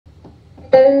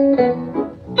While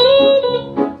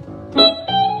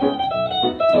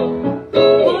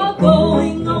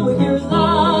going on with your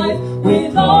life,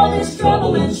 with all this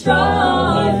trouble and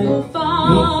strife, you'll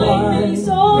find many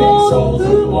souls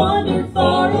who wander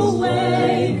far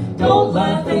away. Don't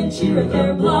laugh and cheer at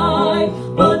their blight,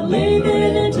 but lead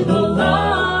it into the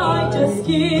light. Just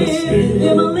give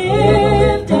them a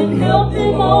lift and help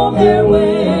them on their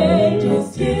way.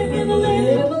 Just give them a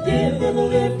lift, give them a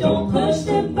lift. Don't push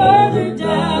them further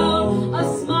down. A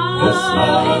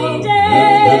smile any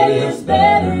day is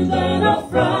better than a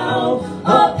frown.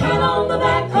 A pat on the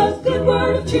back, a good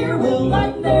word of cheer will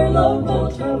lighten their load. No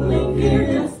troubling here,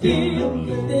 just give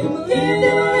them a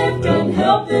lift and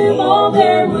help them on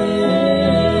their way.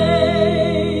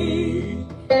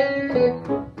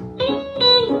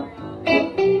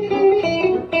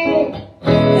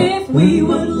 If we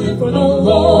would live for the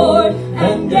Lord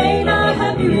and gain a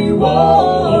happy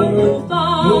reward, we'll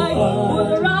fight for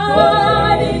the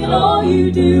right in all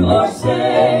you do or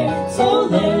say. So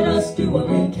let us do what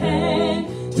we can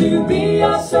to be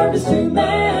of service to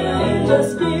man.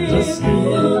 Just give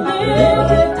them a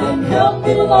lift and help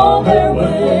them along their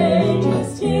way.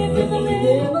 Just give them a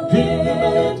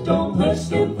lift, don't push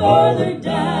them further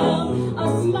down. A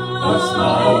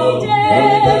smile any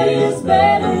day is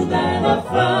better than a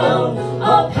frown.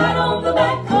 A pat on the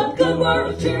back, a good word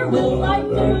of cheer will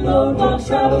lighten their load while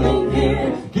traveling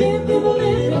here. Give them a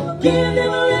lift, give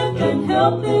them a lift and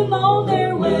help them on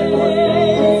their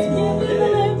way.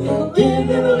 Give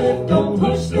them a lift, don't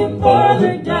push them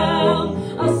further down.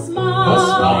 A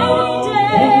smile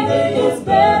any day is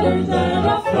better than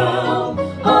a frown.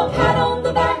 A pat on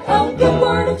the back, a good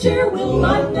word of cheer will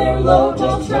lighten their load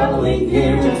while traveling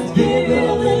here. Just give them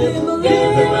a lift,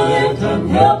 give them a lift and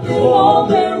help them on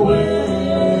their way.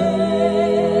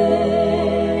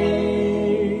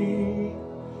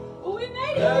 We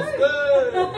made it. That's good.